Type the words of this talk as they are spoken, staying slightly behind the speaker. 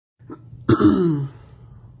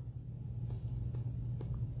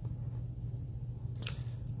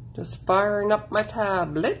Just firing up my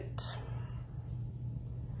tablet.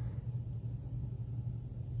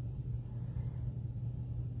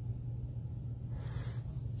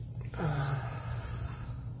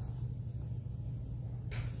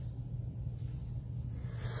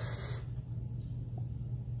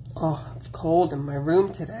 Oh, it's cold in my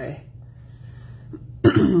room today.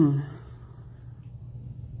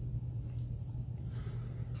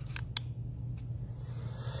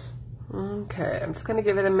 Okay, I'm just gonna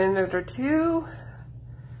give it a minute or two,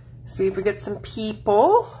 see if we get some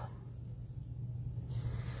people.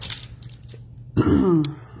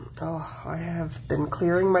 Oh, I have been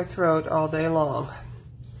clearing my throat all day long.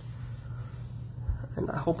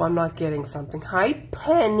 And I hope I'm not getting something. Hi,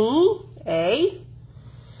 Penny. Hey.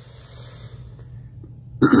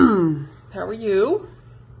 How are you?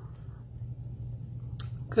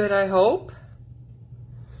 Good, I hope.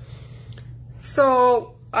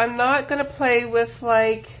 So, I'm not going to play with,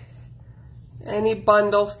 like, any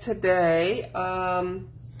bundles today. I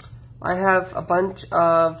have a bunch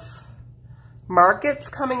of markets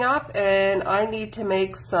coming up, and I need to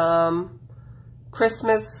make some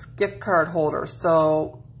Christmas gift card holders.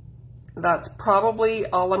 So, that's probably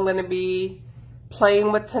all I'm going to be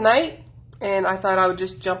playing with tonight. And I thought I would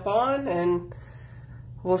just jump on, and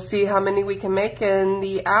we'll see how many we can make in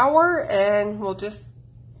the hour, and we'll just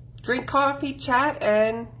drink coffee, chat,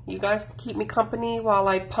 and you guys can keep me company while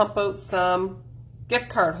I pump out some gift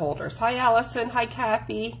card holders. Hi, Allison. Hi,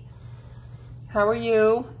 Kathy. How are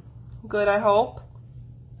you? Good, I hope.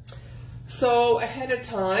 So, ahead of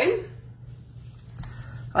time,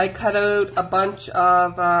 I cut out a bunch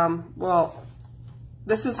of, well,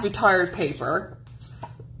 this is retired paper.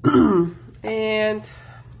 And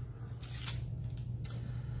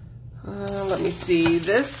let me see,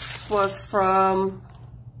 this was from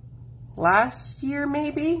last year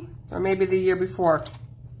maybe, or maybe the year before.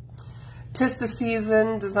 'Tis the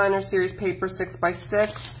Season Designer Series paper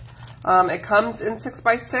 6x6. It comes in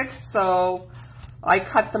 6x6, so I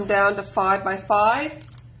cut them down to 5x5,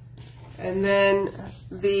 and then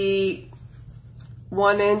the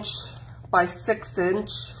 1" by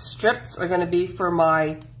 6" strips are going to be for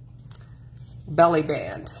my belly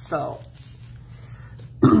band. So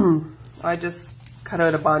I just cut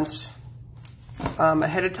out a bunch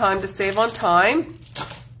ahead of time to save on time.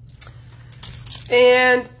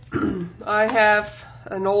 And I have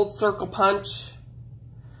an old circle punch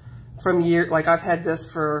from like I've had this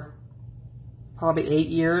for probably 8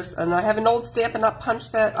 years, and I have an old Stampin' Up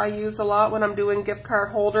punch that I use a lot when I'm doing gift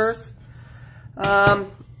card holders. I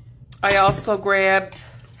also grabbed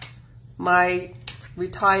my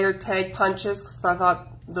retired tag punches because I thought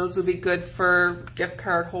those would be good for gift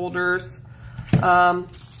card holders.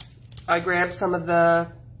 I grabbed some of the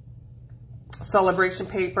celebration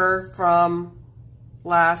paper from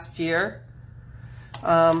last year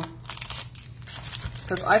because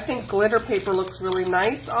I think glitter paper looks really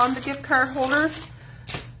nice on the gift card holders.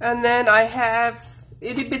 And then I have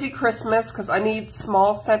Itty Bitty Christmas because I need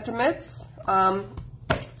small sentiments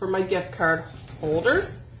for my gift card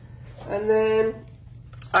holders. And then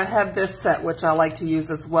I have this set, which I like to use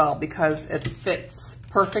as well because it fits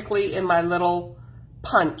perfectly in my little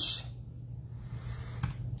punch.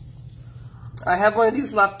 I have one of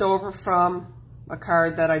these left over from a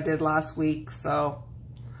card that I did last week, so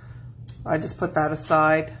I just put that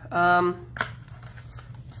aside.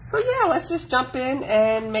 So yeah, let's just jump in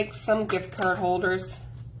and make some gift card holders.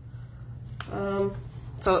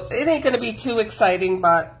 So it ain't going to be too exciting,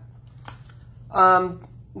 but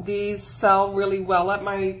these sell really well at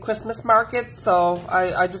my Christmas markets, so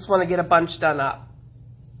I just want to get a bunch done up.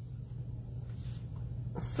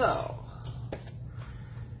 So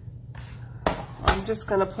I'm just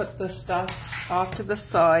going to put this stuff off to the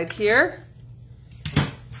side here.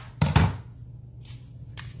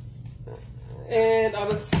 And I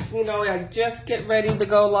was, I just get ready to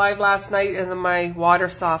go live last night, and then my water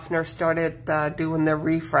softener started doing the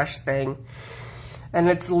refresh thing. And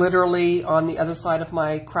it's literally on the other side of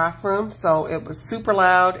my craft room, so it was super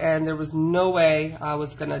loud, and there was no way I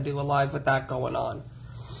was going to do a live with that going on.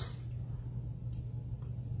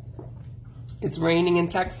 It's raining in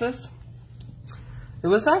Texas. It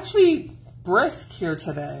was actually brisk here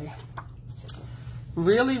today.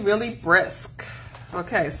 Really, really brisk.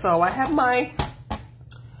 Okay, so I have my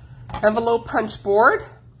envelope punch board.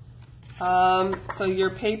 So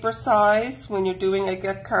your paper size when you're doing a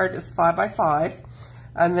gift card is 5x5,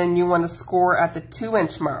 and then you want to score at the 2"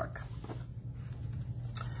 mark.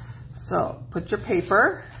 So put your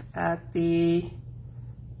paper at the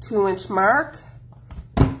 2" mark,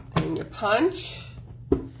 and your punch.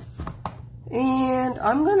 And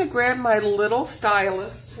I'm going to grab my little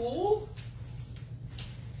stylus tool.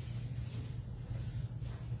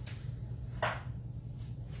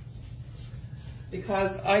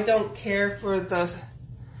 Because I don't care for the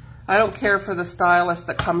stylus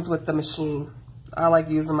that comes with the machine. I like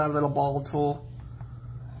using my little ball tool.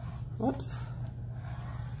 Whoops.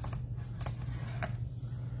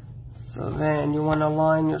 So then you want to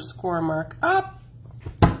line your score mark up,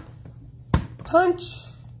 punch,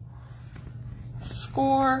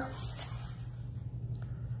 score,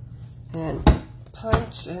 and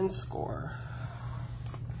punch and score.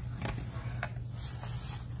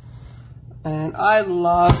 And I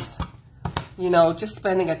love, you know, just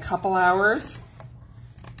spending a couple hours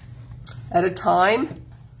at a time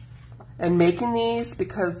and making these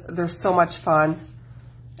because they're so much fun,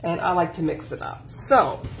 and I like to mix it up.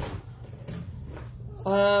 So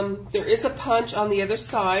there is a punch on the other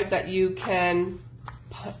side that you can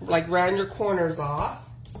like round your corners off,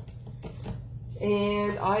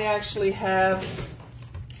 and I actually have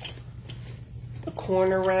a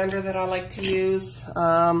corner rounder that I like to use.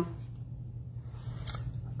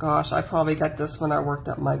 Gosh, I probably got this when I worked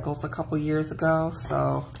at Michael's a couple years ago,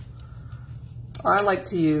 so I like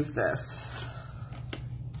to use this.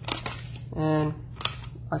 And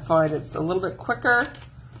I find it's a little bit quicker,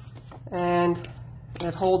 and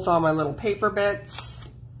it holds all my little paper bits.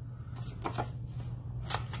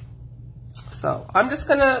 So I'm just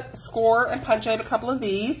gonna score and punch out a couple of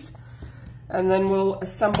these, and then we'll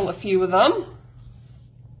assemble a few of them.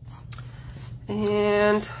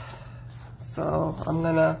 And so I'm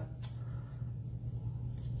gonna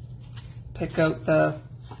pick out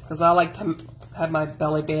because I like to have my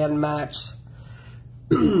belly band match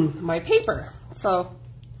my paper. So,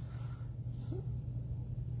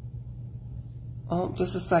 oh,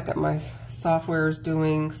 just a second, my software is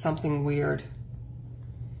doing something weird.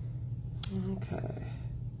 Okay.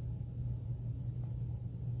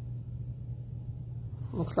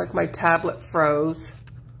 Looks like my tablet froze.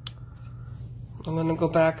 I'm gonna go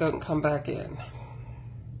back out and come back in.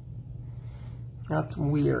 That's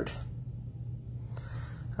weird.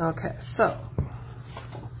 Okay, so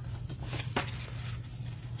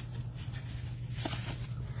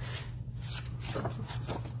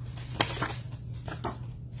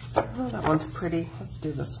oh, that one's pretty. Let's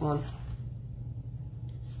do this one.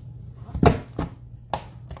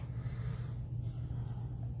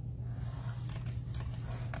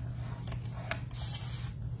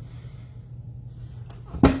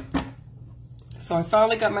 So I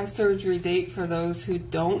finally got my surgery date. For those who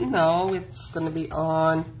don't know, it's going to be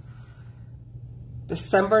on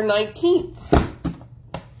December 19th.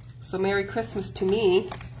 So Merry Christmas to me.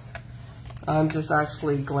 I'm just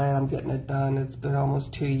actually glad I'm getting it done. It's been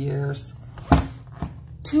almost 2 years.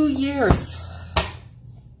 2 years.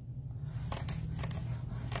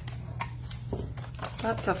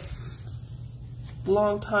 That's a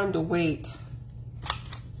long time to wait.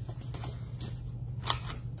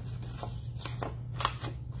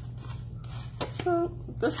 So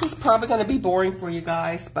this is probably going to be boring for you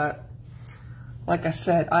guys, but like I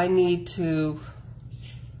said, I need to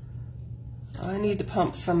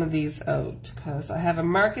pump some of these out because I have a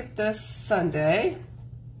market this Sunday.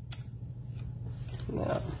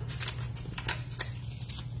 No.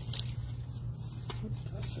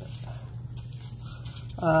 That's it.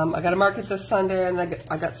 I got a market this Sunday, and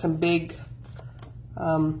I got some big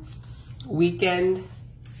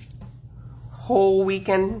whole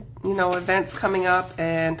weekend, you know, events coming up,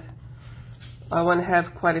 and I want to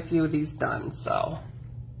have quite a few of these done. So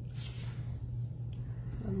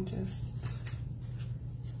I'm just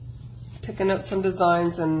picking out some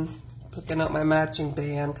designs and picking out my matching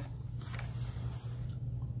band.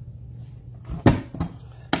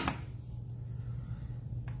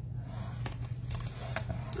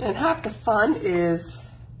 And half the fun is,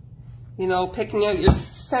 you know, picking out your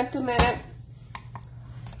sentiment.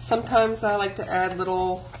 Sometimes I like to add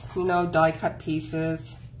little, you know, die cut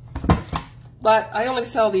pieces. But I only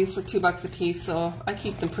sell these for $2 a piece, so I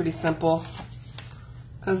keep them pretty simple.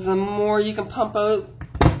 Because the more you can pump out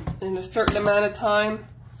in a certain amount of time,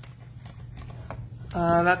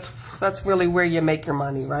 that's really where you make your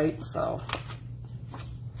money, right? So,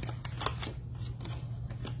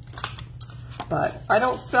 but I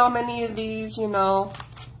don't sell many of these, you know,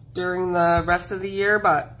 during the rest of the year,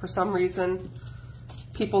 but for some reason,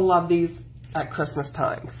 people love these at Christmas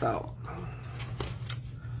time, so.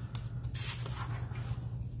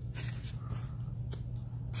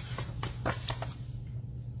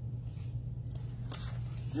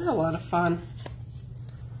 They're a lot of fun.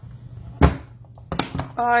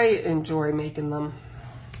 I enjoy making them.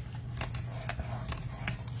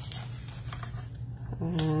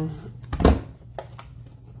 And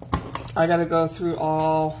I gotta go through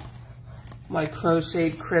all my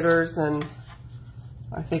crocheted critters, and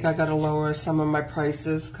I think I gotta lower some of my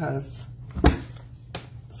prices because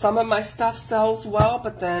some of my stuff sells well,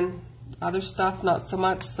 but then other stuff not so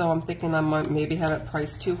much. So I'm thinking I might maybe have it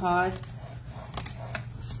priced too high.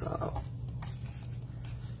 So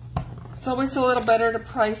it's always a little better to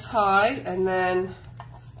price high and then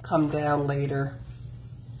come down later.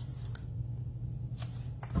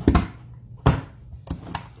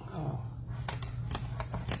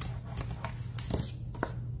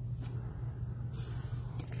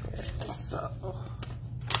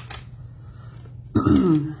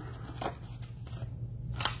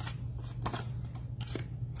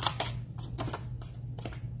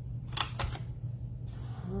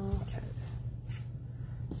 Okay,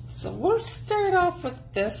 so we'll start off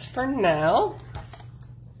with this for now.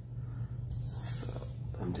 So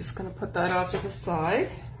I'm just going to put that off to the side.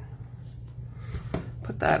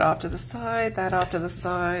 Put that off to the side, that off to the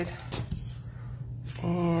side,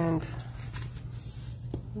 and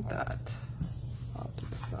that off to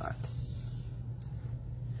the side.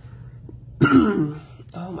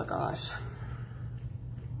 Oh my gosh.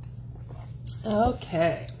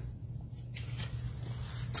 Okay.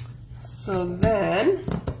 So then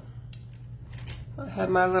I have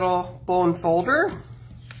my little bone folder,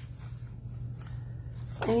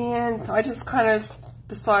 and I just kind of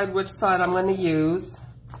decide which side I'm going to use.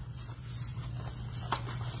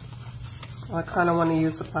 I kind of want to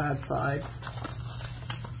use the plaid side.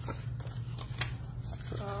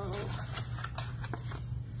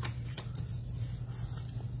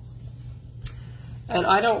 And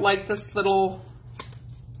I don't like this little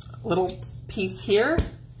piece here,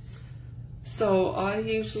 so I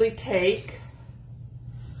usually take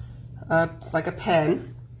like a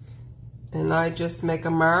pen, and I just make a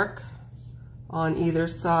mark on either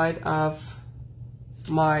side of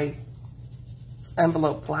my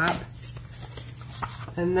envelope flap,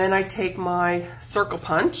 and then I take my circle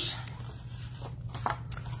punch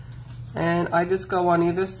and I just go on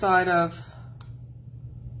either side of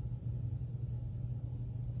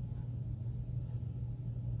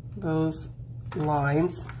those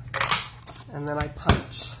lines, and then I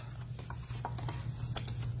punch,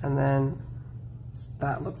 and then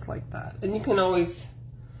that looks like that. And you can always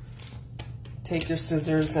take your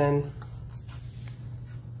scissors and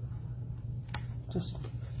just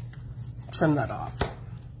trim that off.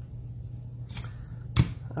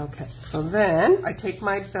 Okay, so then I take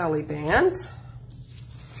my belly band,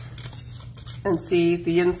 and see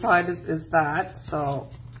the inside is that,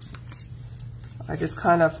 so I just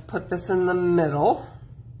kind of put this in the middle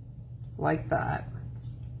like that,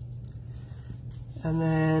 and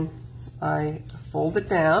then I fold it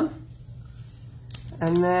down,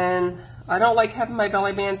 and then I don't like having my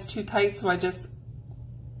belly bands too tight, so I just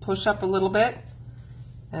push up a little bit,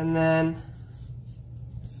 and then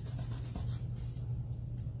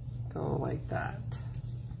go like that,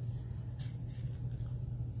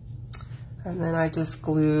 and then I just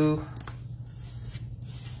glue.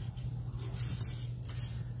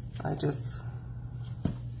 I just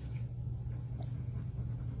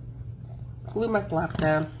glue my flap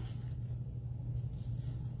down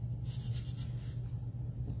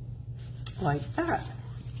like that.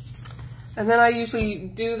 And then I usually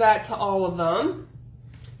do that to all of them.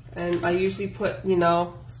 And I usually put, you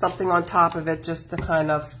know, something on top of it just to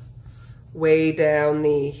kind of weigh down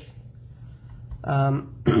the,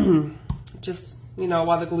 just, you know,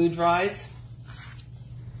 while the glue dries.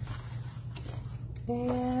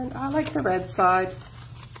 And I like the red side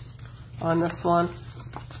on this one.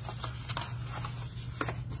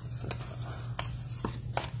 So.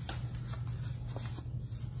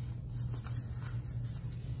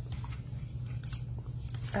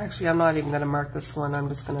 Actually, I'm not even going to mark this one. I'm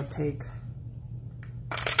just going to take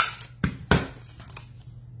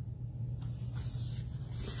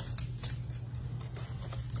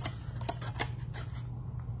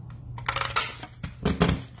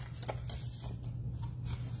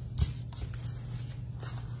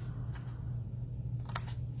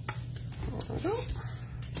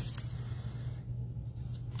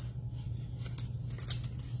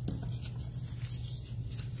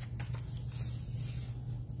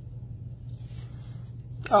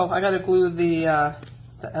oh, I gotta glue the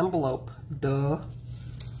envelope. Duh.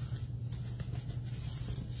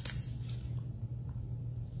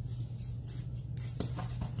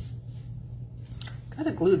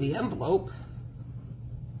 Gotta glue the envelope.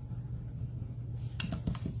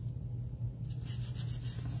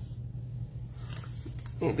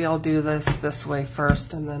 Maybe I'll do this way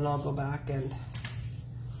first, and then I'll go back and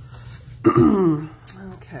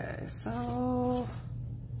Okay, so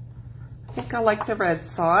I think I like the red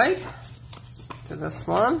side to this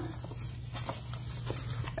one.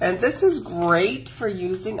 And this is great for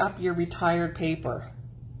using up your retired paper.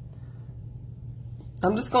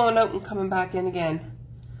 I'm just going out and coming back in again.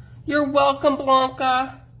 You're welcome,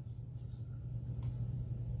 Blanca.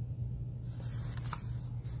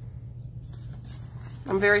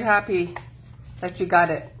 I'm very happy that you got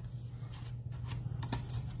it.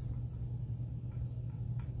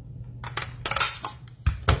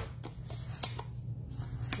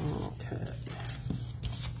 Okay.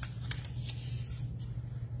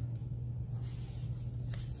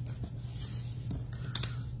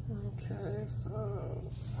 Okay, so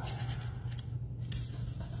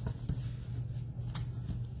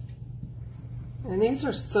and these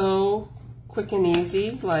are so quick and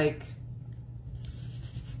easy, like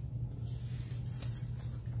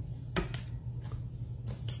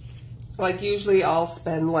usually I'll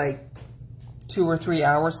spend like 2 or 3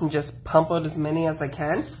 hours and just pump out as many as I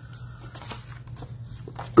can.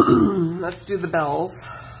 Let's do the bells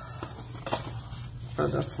for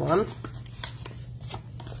this one.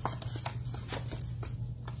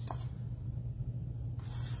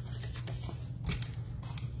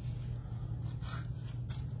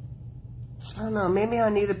 I don't know, maybe I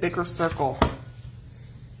need a bigger circle.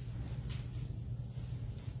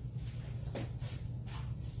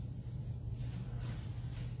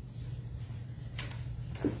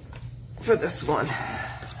 For this one.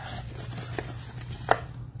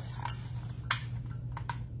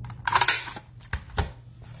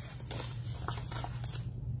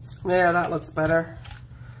 There, that looks better.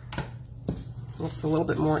 Looks a little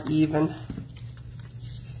bit more even.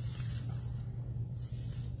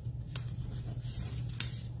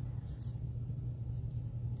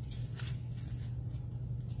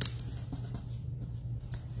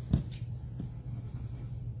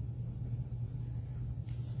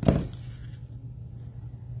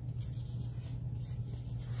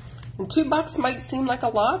 And $2 might seem like a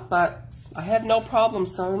lot, but I have no problem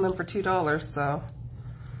selling them for $2, so.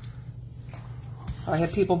 I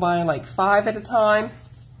had people buying like 5 at a time.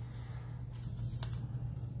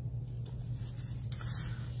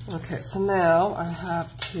 Okay, so now I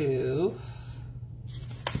have to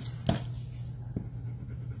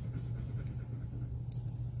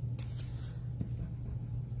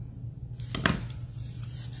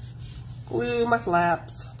glue my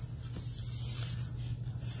flaps.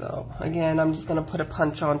 So again, I'm just going to put a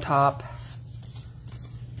punch on top.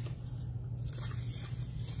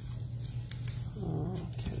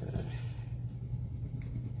 Okay.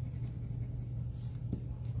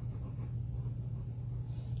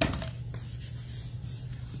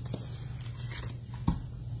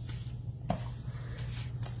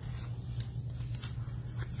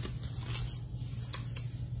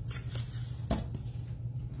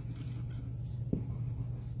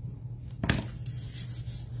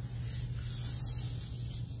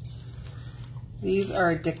 These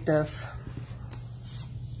are addictive.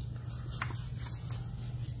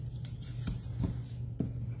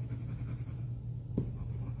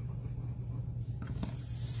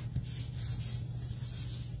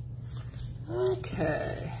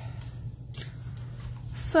 Okay.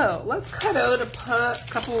 So let's cut out a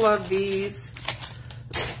couple of these.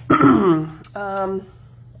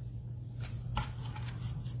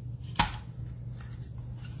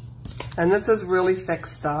 And this is really thick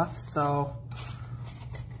stuff, so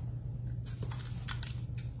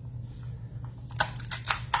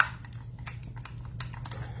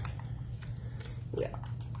yeah.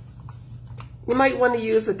 You might want to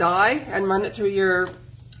use a die and run it through your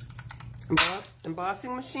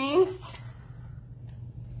embossing machine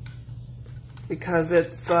because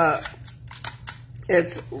it's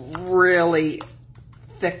really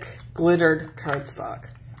thick glittered cardstock.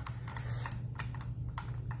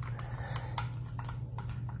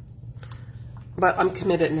 But I'm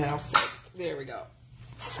committed now, so there we go.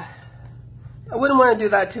 I wouldn't want to do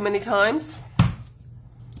that too many times.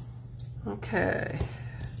 Okay.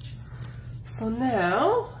 So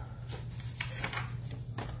now,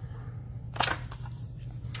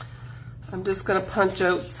 I'm just going to punch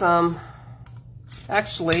out some,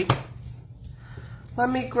 actually, let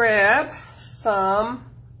me grab some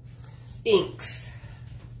inks.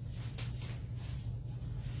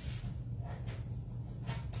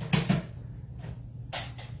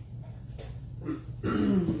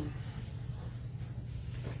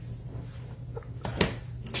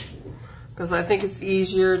 Because I think it's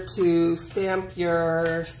easier to stamp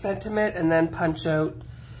your sentiment and then punch out.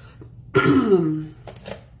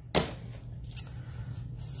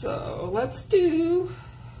 So let's do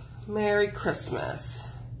Merry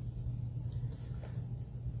Christmas.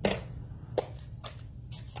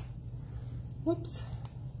 Whoops.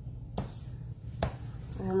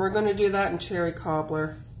 And we're going to do that in cherry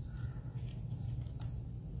cobbler.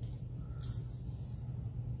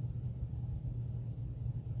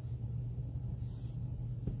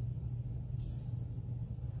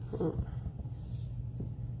 There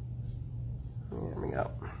we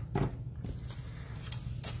go.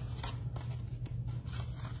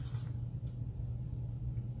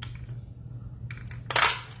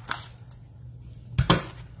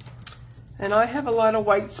 And I have a lot of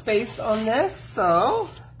white space on this, so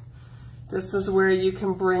this is where you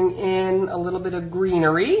can bring in a little bit of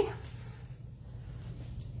greenery.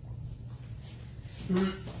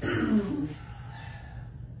 And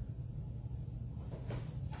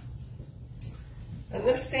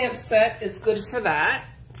this stamp set is good for that.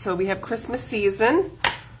 So we have Christmas season,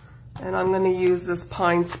 and I'm going to use this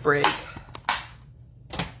pine sprig.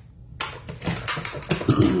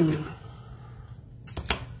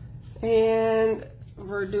 And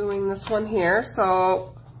we're doing this one here.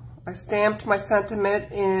 So I stamped my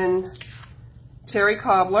sentiment in cherry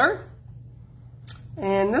cobbler.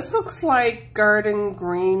 And this looks like garden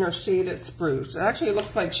green or shaded spruce. Actually, it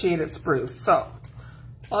looks like shaded spruce. So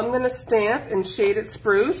I'm going to stamp in shaded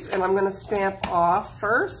spruce, and I'm going to stamp off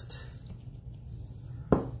first.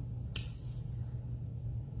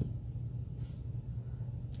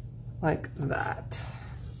 Like that.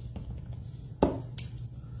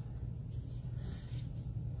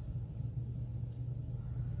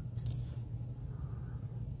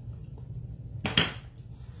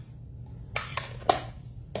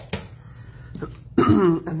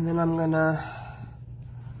 And then I'm going to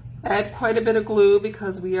add quite a bit of glue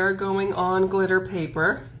because we are going on glitter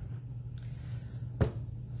paper.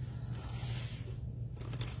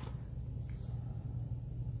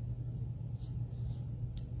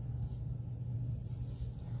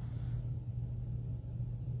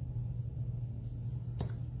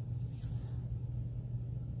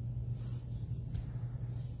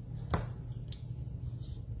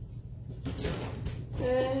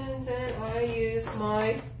 And then I use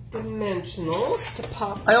my dimensionals to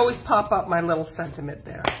pop. I always pop up my little sentiment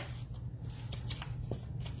there.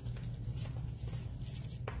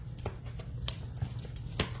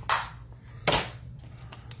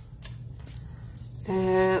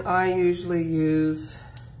 And I usually use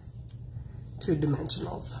 2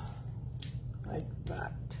 dimensionals like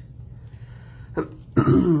that.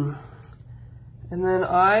 And then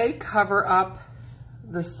I cover up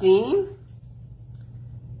the seam.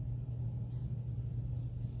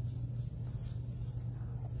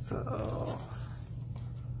 So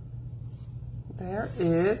there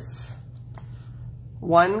is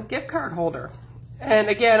 1 gift card holder. And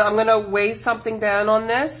again, I'm going to weigh something down on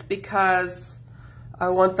this because I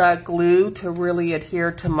want that glue to really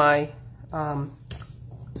adhere to my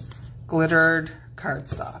glittered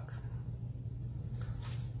cardstock.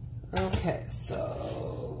 Okay,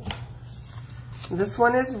 so this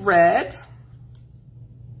one is red.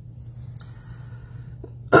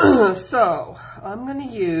 So I'm going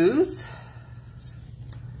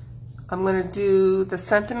to do the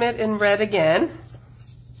sentiment in red again.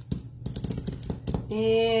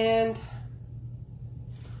 And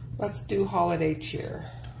let's do holiday cheer.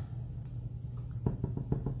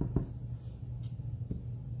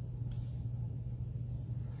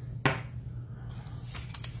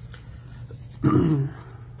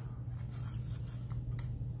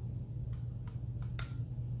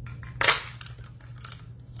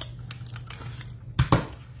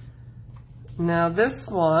 Now this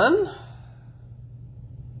one,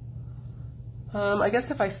 I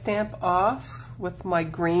guess if I stamp off with my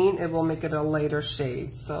green, it will make it a lighter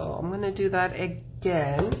shade. So I'm going to do that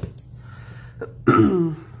again.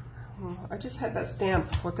 I just had that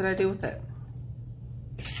stamp. What did I do with it?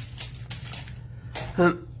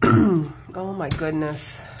 Oh my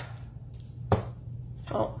goodness.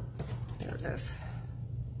 Oh, there it is.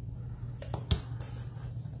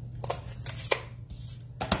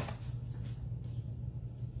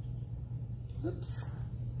 Oops.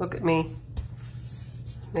 Look at me.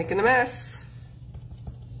 Making a mess.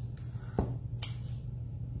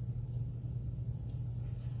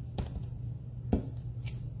 There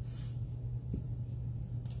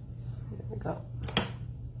we go.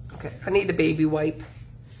 Okay, I need a baby wipe.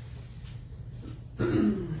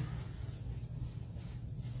 And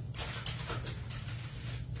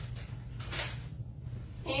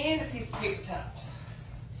a piece of paper towel.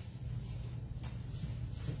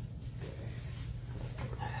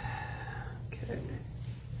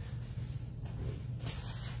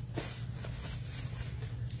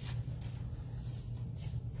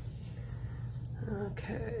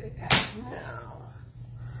 Okay, now,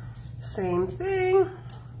 same thing.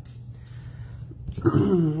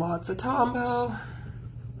 Lots of Tombow.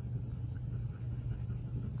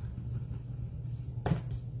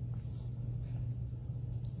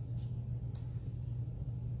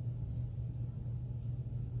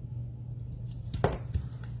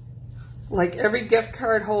 Like every gift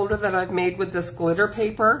card holder that I've made with this glitter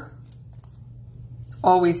paper,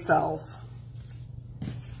 always sells.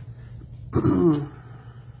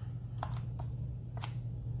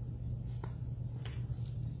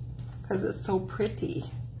 Because it's so pretty.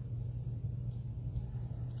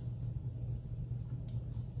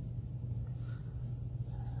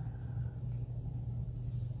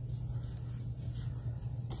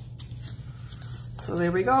 So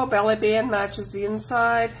there we go, belly band matches the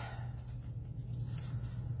inside.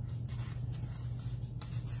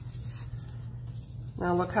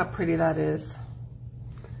 Now look how pretty that is.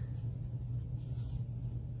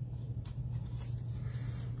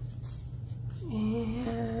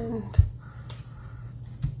 And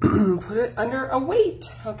put it under a weight.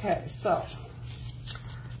 Okay, so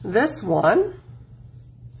this one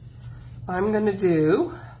I'm gonna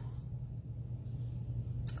do,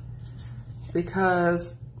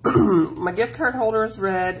 because my gift card holder is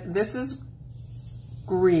red, this is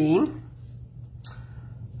green.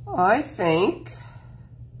 I think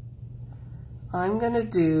I'm gonna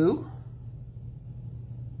do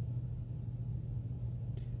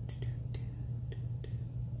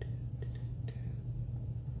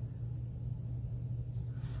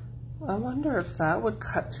I wonder if that would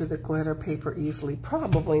cut through the glitter paper easily.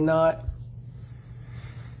 Probably not.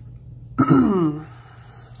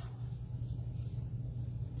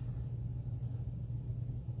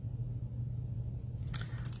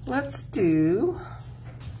 Let's do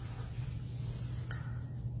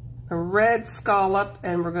a red scallop,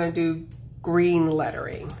 and we're going to do green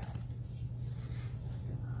lettering.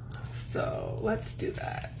 So let's do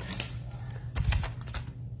that.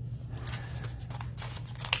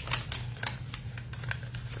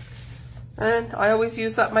 And I always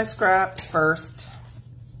use up my scraps first.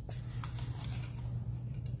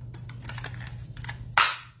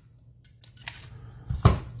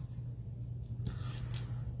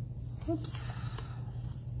 Oops.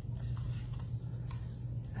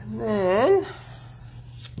 And then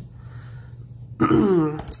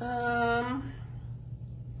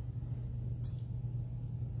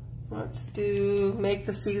let's do Make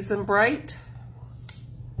the Season Bright.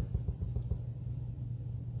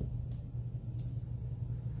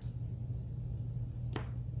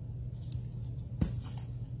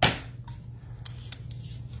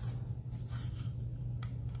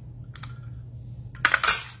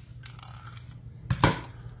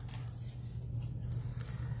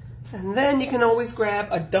 And then you can always grab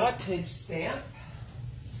a dottage stamp,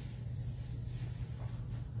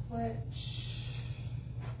 which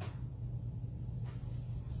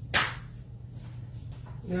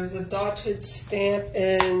there's a dottage stamp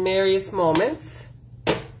in Merriest Moments.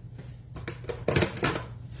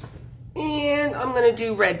 And I'm going to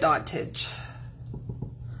do red dottage.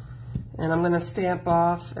 And I'm going to stamp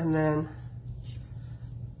off and then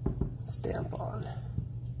stamp on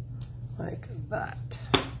like that.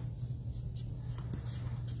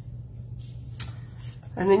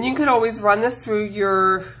 And then you could always run this through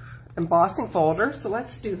your embossing folder, so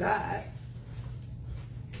let's do that.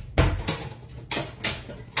 I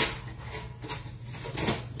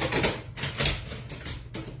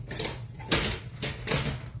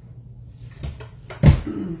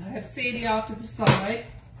have Sadie off to the side.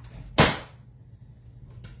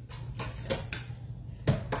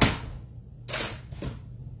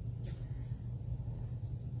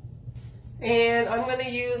 And I'm going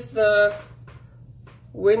to use the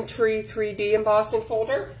Wintry 3D embossing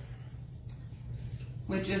folder,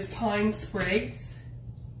 which is Pine Sprigs.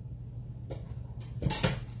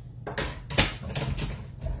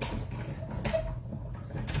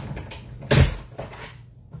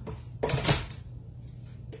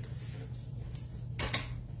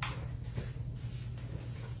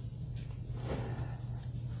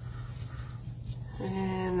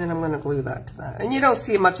 And then I'm going to glue that to that. And you don't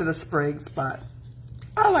see much of the sprigs, but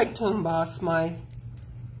I like to emboss my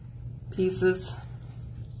pieces.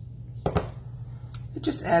 It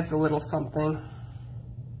just adds a little something.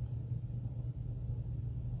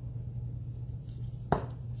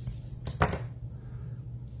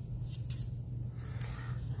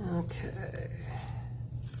 Okay.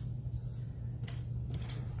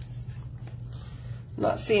 I'm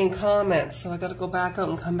not seeing comments, so I gotta go back out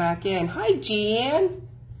and come back in. Hi, Jan.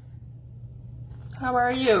 How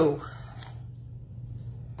are you?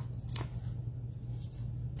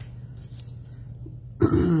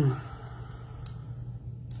 And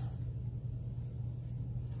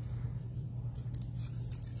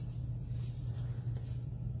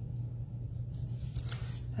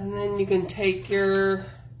then you can take your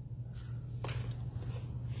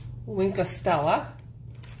Wink Stella,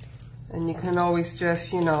 and you can always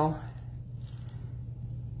just, you know,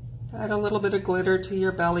 add a little bit of glitter to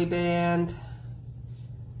your belly band.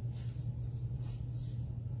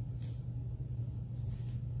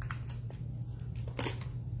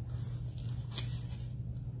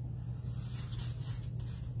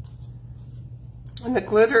 And the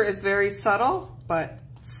glitter is very subtle, but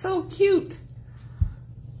so cute.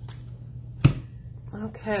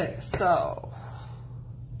 Okay, so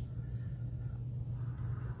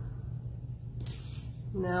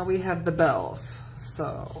now we have the bells.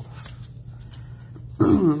 So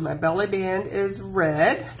my belly band is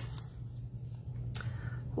red.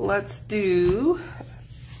 Let's do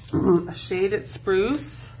a shaded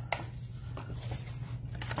spruce.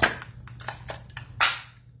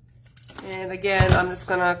 And again, I'm just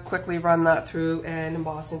gonna quickly run that through an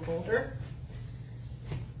embossing folder.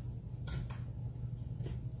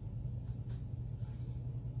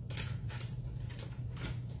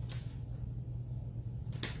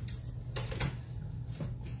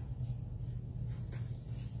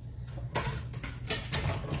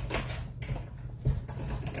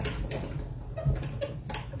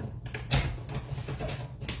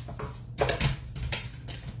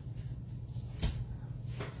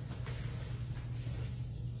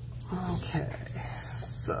 Okay,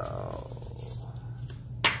 so,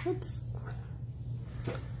 oops,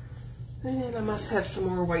 and I must have some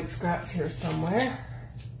more white scraps here somewhere.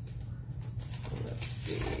 Let's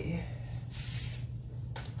see.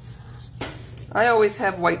 I always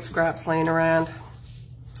have white scraps laying around.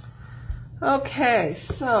 Okay,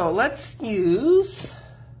 so let's use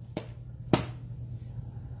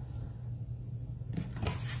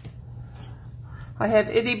I have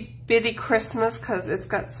Itty Bitty Christmas because it's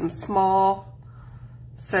got some small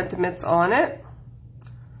sentiments on it.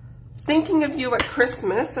 Thinking of You at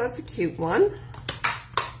Christmas, that's a cute one.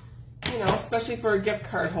 You know, especially for a gift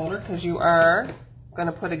card holder, because you are going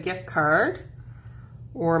to put a gift card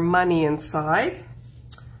or money inside.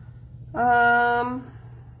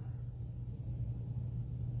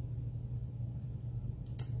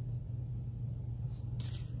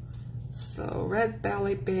 So red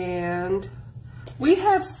belly band. We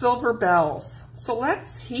have silver bells, so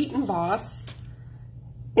let's heat emboss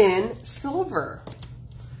in silver.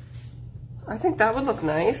 I think that would look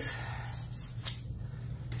nice.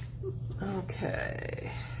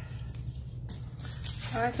 Okay.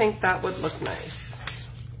 I think that would look nice.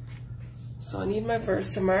 So I need my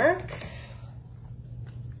Versamark.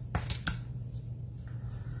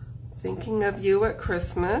 Thinking of You at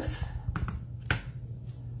Christmas.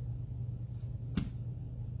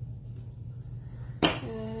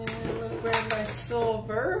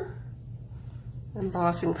 Silver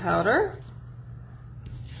embossing powder.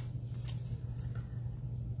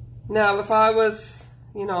 Now, if I was,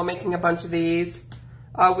 you know, making a bunch of these,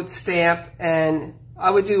 I would stamp, and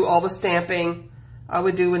I would do all the stamping. I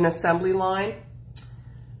would do an assembly line,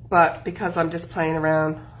 but because I'm just playing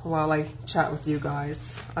around while I chat with you guys,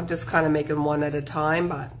 I'm just kind of making one at a time.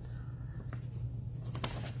 But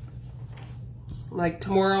like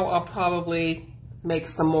tomorrow, I'll probably make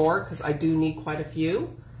some more because I do need quite a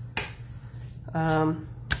few. But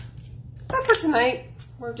for tonight,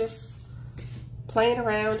 we're just playing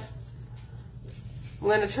around. I'm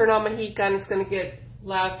going to turn on my heat gun. It's going to get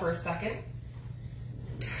loud for a second.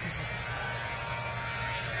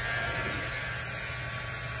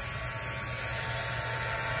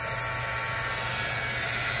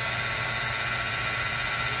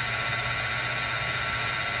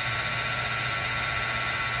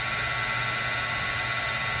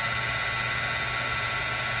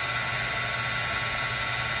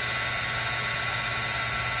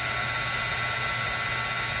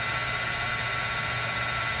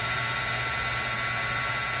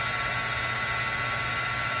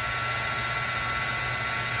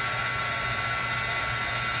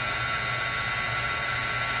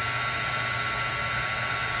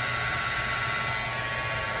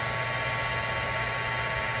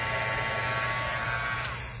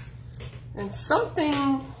 And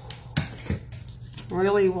something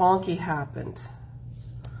really wonky happened.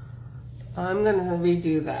 I'm gonna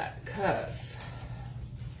redo that because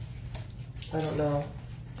I don't know.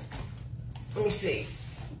 Let me see.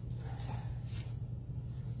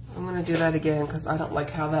 I'm gonna do that again because I don't like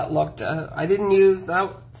how that looked. I didn't use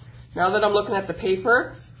that. Now that I'm looking at the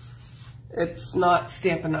paper, it's not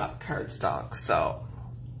Stampin' Up! Cardstock. So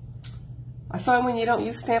I find when you don't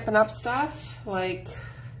use Stampin' Up stuff, like,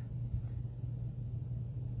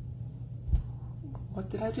 what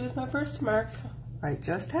did I do with my birthmark? I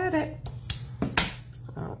just had it.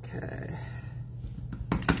 Okay.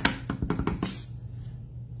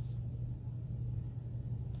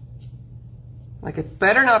 Like, it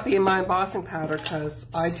better not be in my embossing powder, because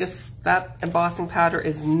that embossing powder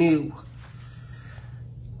is new.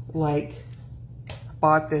 Like,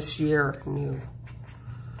 bought this year, new.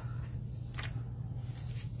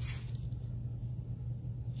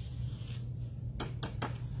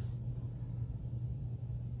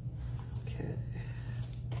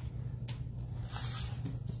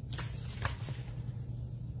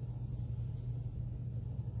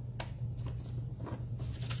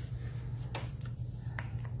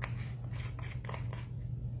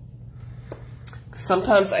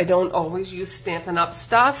 Sometimes I don't always use Stampin' Up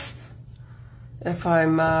stuff if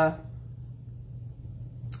I'm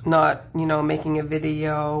not, you know, making a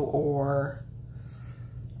video or,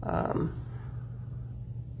 oh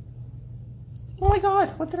my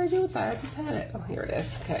God, what did I do with that? I just had it. Oh, here it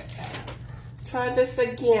is. Okay. Try this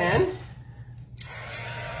again.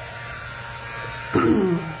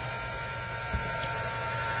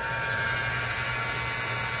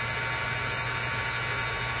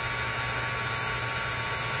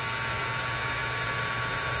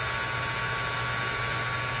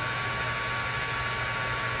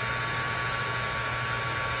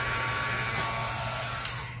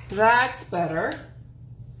 That's better.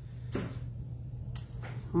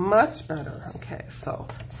 Much better. Okay, so.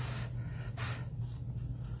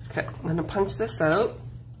 Okay, I'm going to punch this out.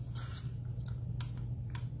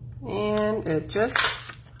 And it just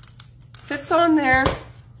fits on there.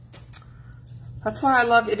 That's why I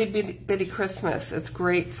love Itty Bitty Christmas. It's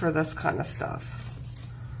great for this kind of stuff.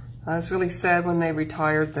 I was really sad when they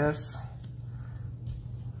retired this,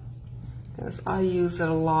 because I use it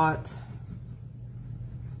a lot.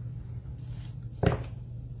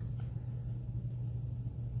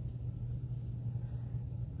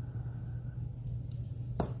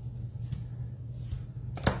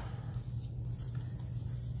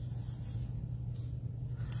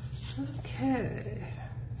 Okay,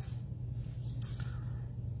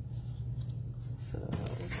 so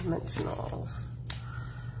dimensionals.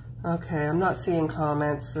 Okay, I'm not seeing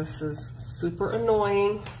comments. This is super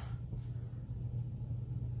annoying.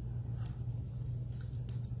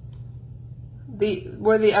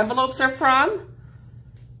 Where the envelopes are from,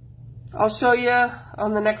 I'll show you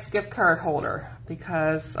on the next gift card holder,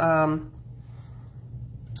 because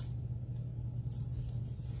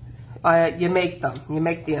you make them. You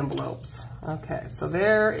make the envelopes. Okay, so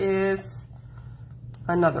there is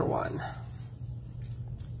another one.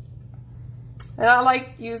 And I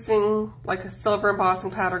like using like a silver embossing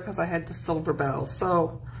powder because I had the silver bells.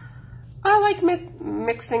 So I like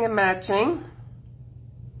mixing and matching.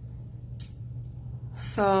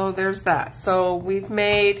 So there's that. So we've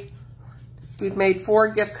made 4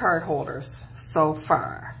 gift card holders so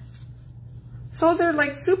far. So they're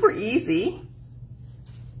like super easy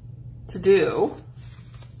to do.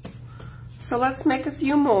 So let's make a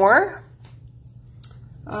few more.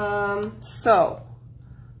 So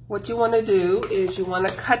what you want to do is you want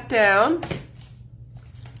to cut down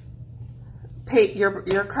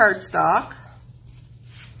your cardstock.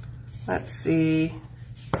 Let's see.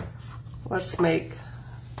 Let's make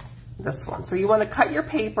this one. So you want to cut your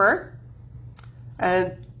paper,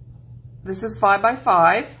 and this is 5 by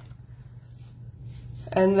 5,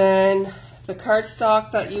 and then the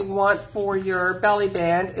cardstock that you want for your belly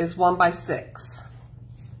band is 1 by 6.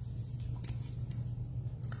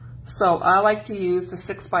 So I like to use the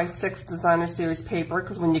 6 by 6 Designer Series paper,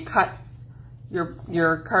 because when you cut your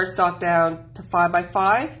cardstock down to 5 by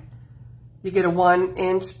 5, you get a 1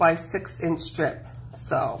 inch by 6 inch strip.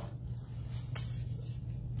 So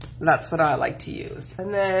that's what I like to use.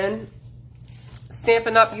 And then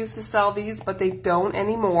Stampin' Up used to sell these, but they don't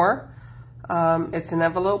anymore. It's an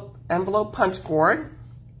envelope punch board.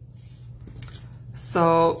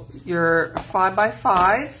 So your 5 by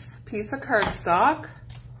 5 piece of cardstock,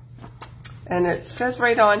 and it says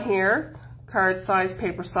right on here, card size,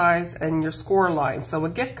 paper size, and your score line. So a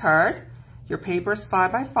gift card, your paper is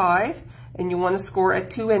 5 by 5, and you want to score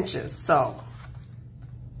at 2 inches. So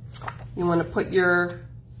you want to put your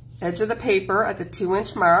edge of the paper at the 2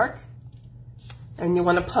 inch mark, and you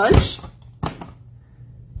want to punch,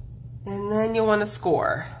 and then you want to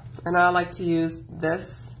score. And I like to use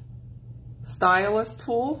this stylus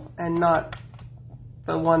tool and not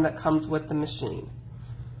the one that comes with the machine.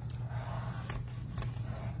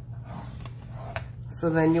 So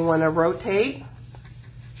then you want to rotate,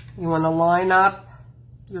 you want to line up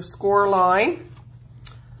your score line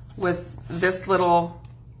with this little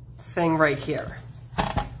thing right here.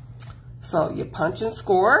 So you punch and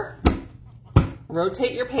score,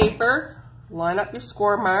 rotate your paper, line up your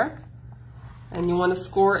score mark, and you want to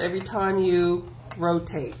score every time you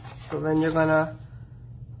rotate. So then you're going to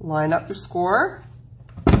line up your score,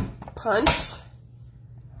 punch,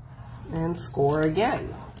 and score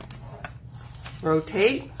again.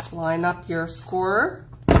 Rotate, line up your scorer,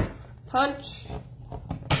 punch,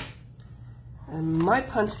 and my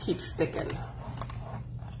punch keeps sticking.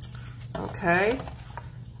 Okay,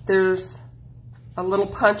 there's a little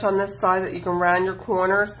punch on this side that you can round your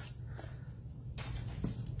corners.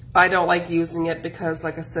 I don't like using it because,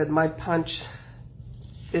 like I said, my punch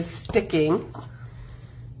is sticking.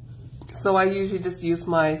 So I usually just use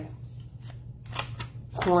my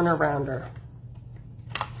corner rounder.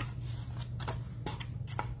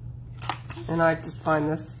 And I just find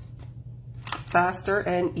this faster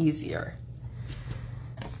and easier.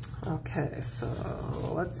 Okay, so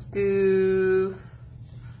let's do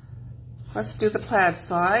the plaid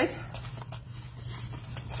side.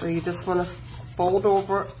 So you just want to fold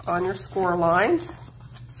over on your score lines.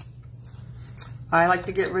 I like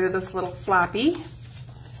to get rid of this little flappy.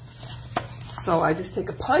 So I just take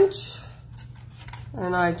a punch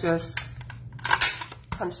and I just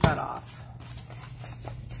punch that off.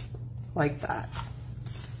 Like that.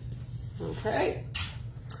 Okay.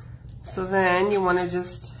 So then you want to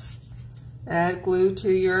just add glue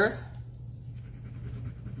to your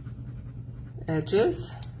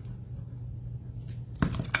edges.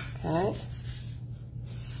 Okay.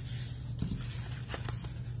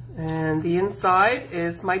 And the inside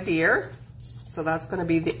is my deer. So that's going to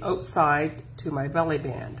be the outside to my belly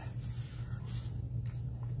band.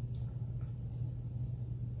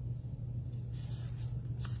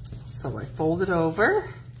 So I fold it over.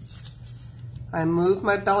 I move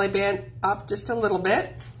my belly band up just a little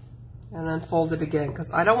bit and then fold it again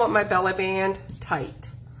because I don't want my belly band tight.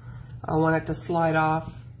 I want it to slide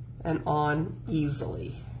off and on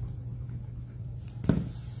easily.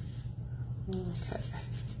 Okay.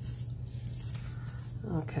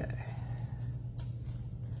 Okay.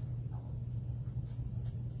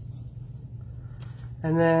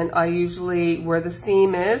 And then I usually, where the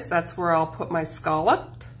seam is, that's where I'll put my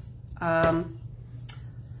scalloped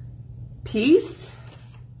piece.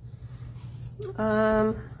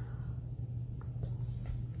 I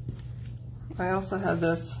also have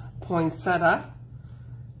this poinsettia.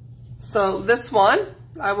 So this one,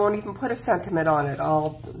 I won't even put a sentiment on it.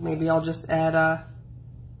 Maybe I'll just add a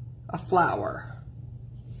flower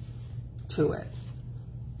to it.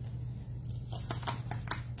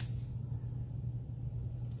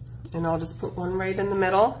 And I'll just put one right in the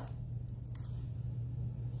middle.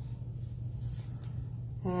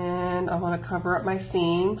 And I want to cover up my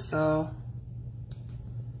seam, so,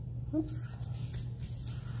 oops.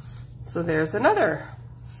 So there's another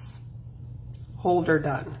holder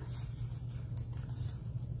done.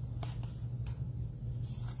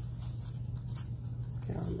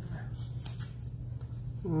 Get on there.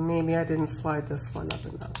 Maybe I didn't slide this one up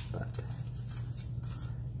enough, but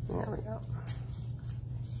there we go.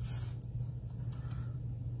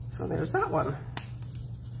 So there's that one.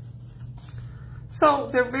 So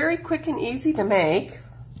they're very quick and easy to make.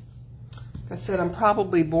 Like I said, I'm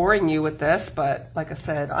probably boring you with this, but like I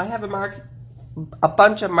said, I have a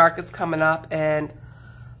bunch of markets coming up and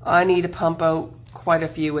I need to pump out quite a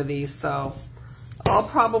few of these. So I'll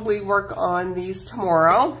probably work on these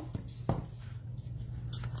tomorrow.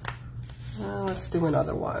 Let's do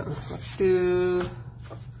another one. Let's do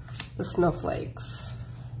the snowflakes.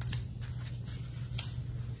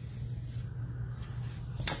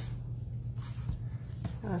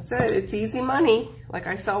 That's it. It's easy money. Like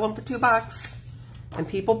I sell them for $2 and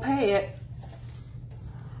people pay it.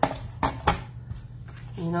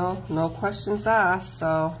 You know, no questions asked,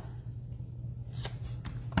 so.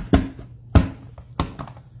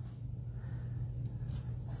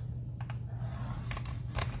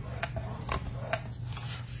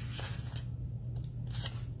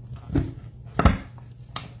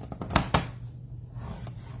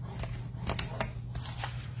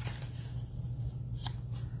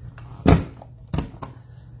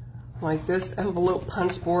 Like this envelope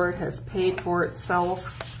punch board has paid for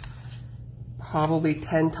itself probably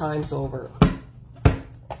 10 times over.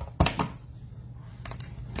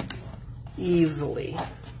 Easily.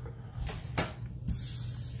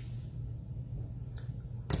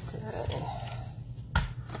 Okay.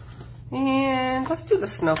 And let's do the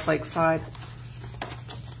snowflake side.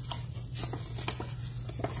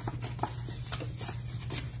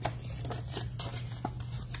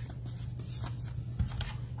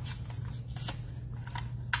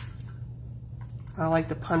 I like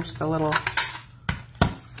to punch the little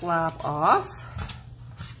flap off.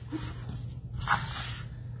 Oops.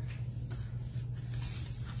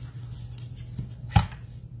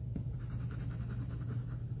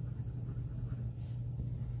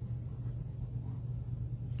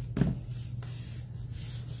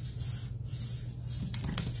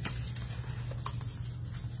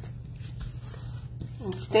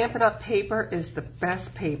 And Stampin' Up! Paper is the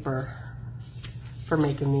best paper for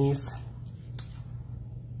making these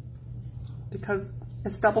because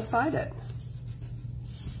it's double-sided.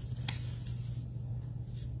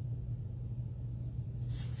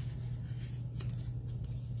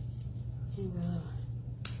 Yeah.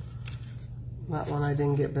 That one I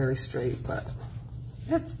didn't get very straight, but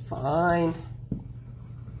it's fine.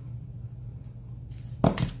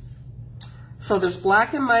 So there's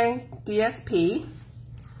black in my DSP.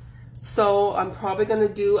 So I'm probably going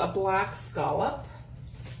to do a black scallop.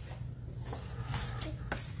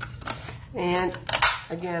 And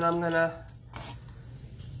again, I'm going to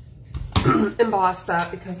emboss that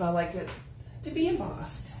because I like it to be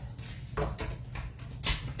embossed.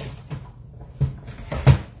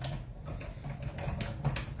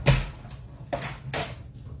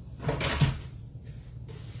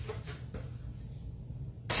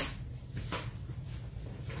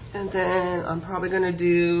 And then I'm probably going to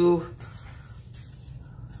do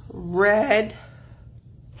red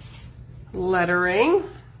lettering.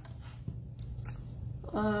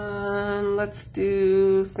 Let's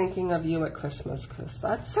do Thinking of You at Christmas, because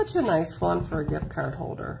that's such a nice one for a gift card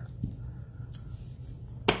holder.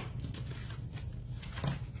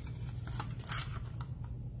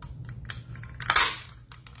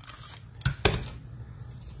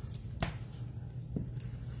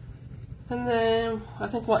 And then I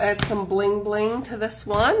think we'll add some bling bling to this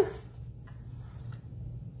one.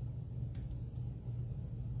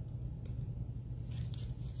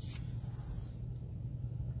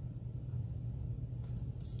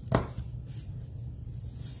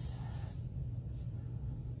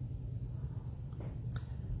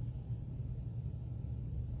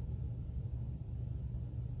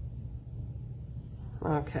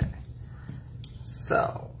 Okay,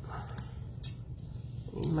 so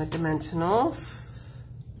my dimensionals.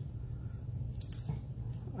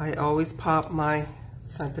 I always pop my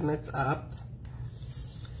sentiments up.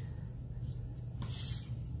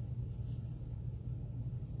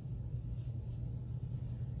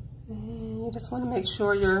 And you just want to make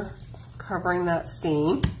sure you're covering that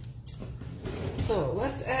seam. So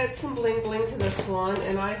let's add some bling bling to this one,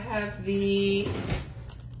 and I have the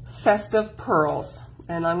Festive Pearls,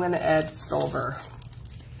 and I'm going to add silver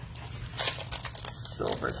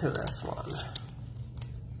to this one.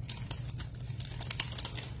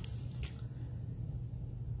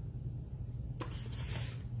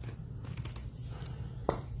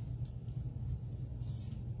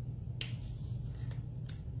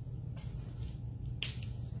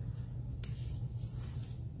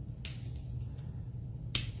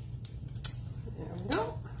 There we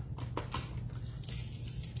go.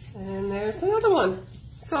 And there's another one.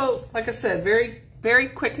 So, like I said, very, very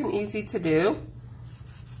quick and easy to do.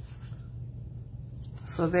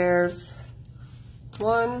 So there's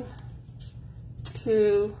 1,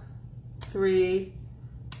 2, 3,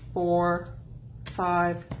 4,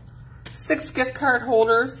 5, 6 gift card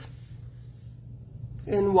holders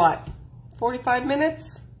in what, 45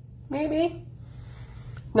 minutes, maybe?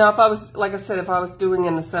 Now, if I was, like I said, if I was doing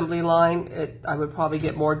an assembly line, I would probably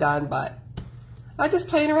get more done, but I just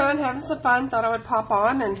playing around, having some fun, thought I would pop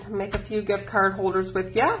on and make a few gift card holders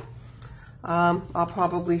with you. I'll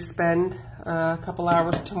probably spend a couple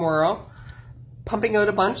hours tomorrow pumping out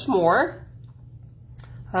a bunch more,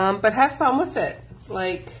 but have fun with it.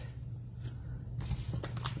 Like,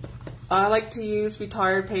 I like to use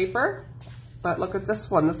retired paper, but look at this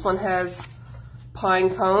one. This one has pine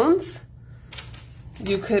cones.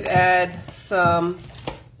 You could add some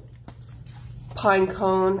pine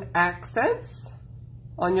cone accents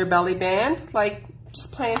on your belly band. Like,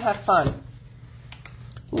 just play and have fun.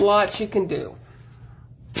 Lots you can do.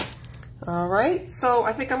 All right, so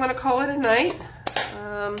I think I'm going to call it a night.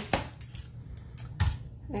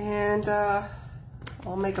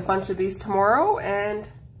 I'll make a bunch of these tomorrow, and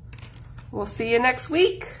we'll see you next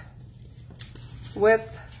week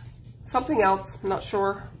with something else. I'm not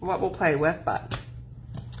sure what we'll play with, but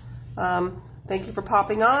thank you for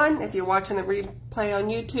popping on. If you're watching the replay on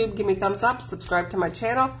YouTube, give me a thumbs up, subscribe to my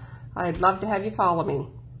channel. I'd love to have you follow me.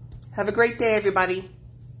 Have a great day, everybody.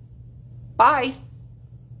 Bye.